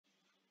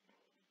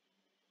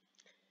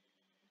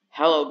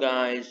Hello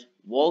guys,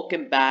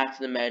 welcome back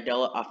to the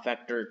Mandela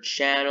Effector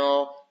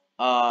channel.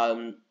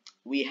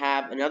 We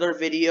have another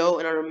video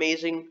in our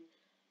amazing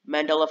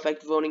Mandela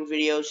Effect voting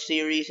video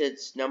series.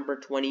 It's number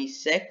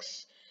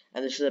 26,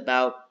 and this is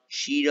about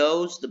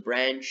Cheetos, the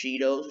brand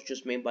Cheetos, which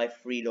is made by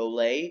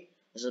Frito-Lay,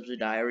 a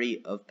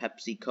subsidiary of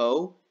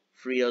PepsiCo.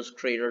 Frito's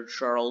creator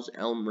Charles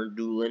Elmer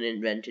Doolin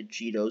invented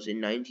Cheetos in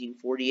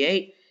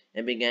 1948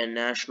 and began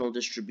national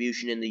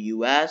distribution in the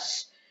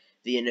U.S.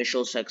 The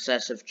initial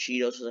success of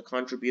Cheetos was a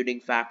contributing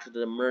factor to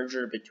the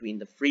merger between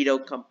the Frito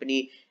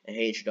company and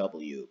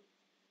HW.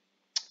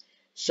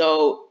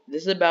 So,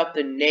 this is about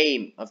the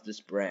name of this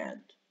brand,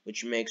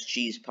 which makes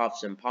cheese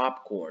puffs and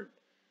popcorn.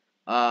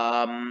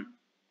 Do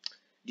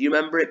you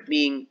remember it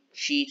being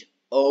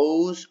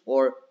Cheetos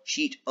or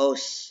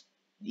Cheetos,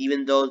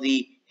 even though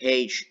the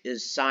H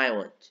is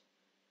silent?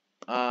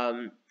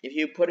 If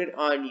you put it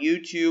on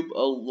YouTube,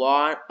 a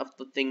lot of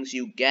the things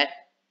you get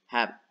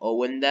have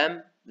O in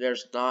them.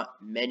 There's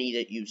not many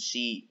that you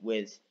see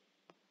with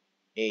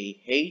a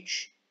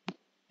H,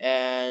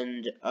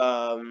 and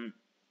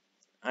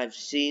I've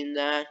seen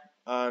that.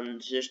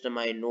 It's just a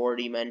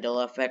minority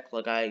Mandela effect,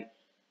 like I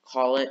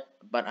call it,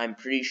 but I'm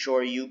pretty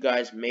sure you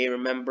guys may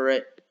remember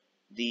it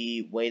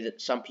the way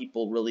that some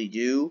people really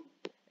do.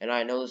 And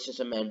I know this is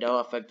a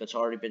Mandela effect that's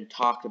already been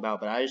talked about,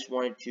 but I just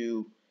wanted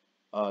to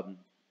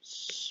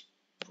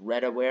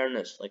spread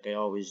awareness like I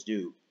always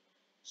do.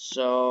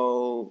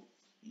 So,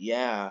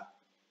 yeah.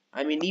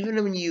 I mean, even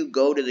when you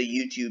go to the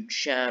YouTube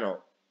channel,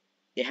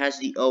 it has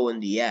the O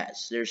and the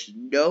S. There's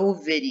no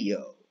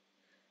video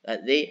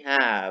that they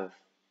have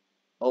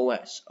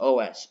OS,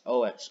 OS,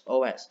 OS,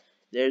 OS.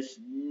 There's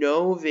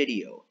no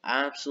video,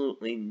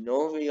 absolutely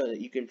no video that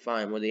you can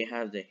find where they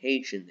have the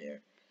H in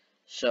there.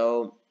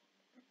 So,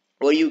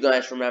 what do you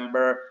guys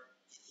remember?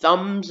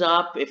 Thumbs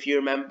up if you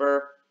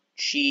remember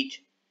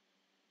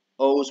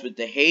Cheetos with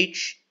the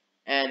H,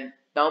 and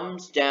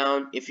thumbs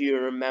down if you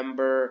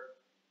remember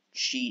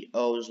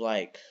Cheetos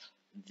like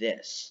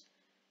this.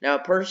 Now,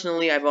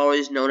 personally, I've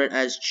always known it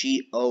as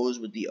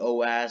Cheetos with the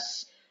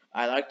OS.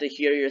 I'd like to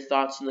hear your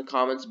thoughts in the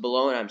comments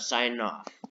below, and I'm signing off.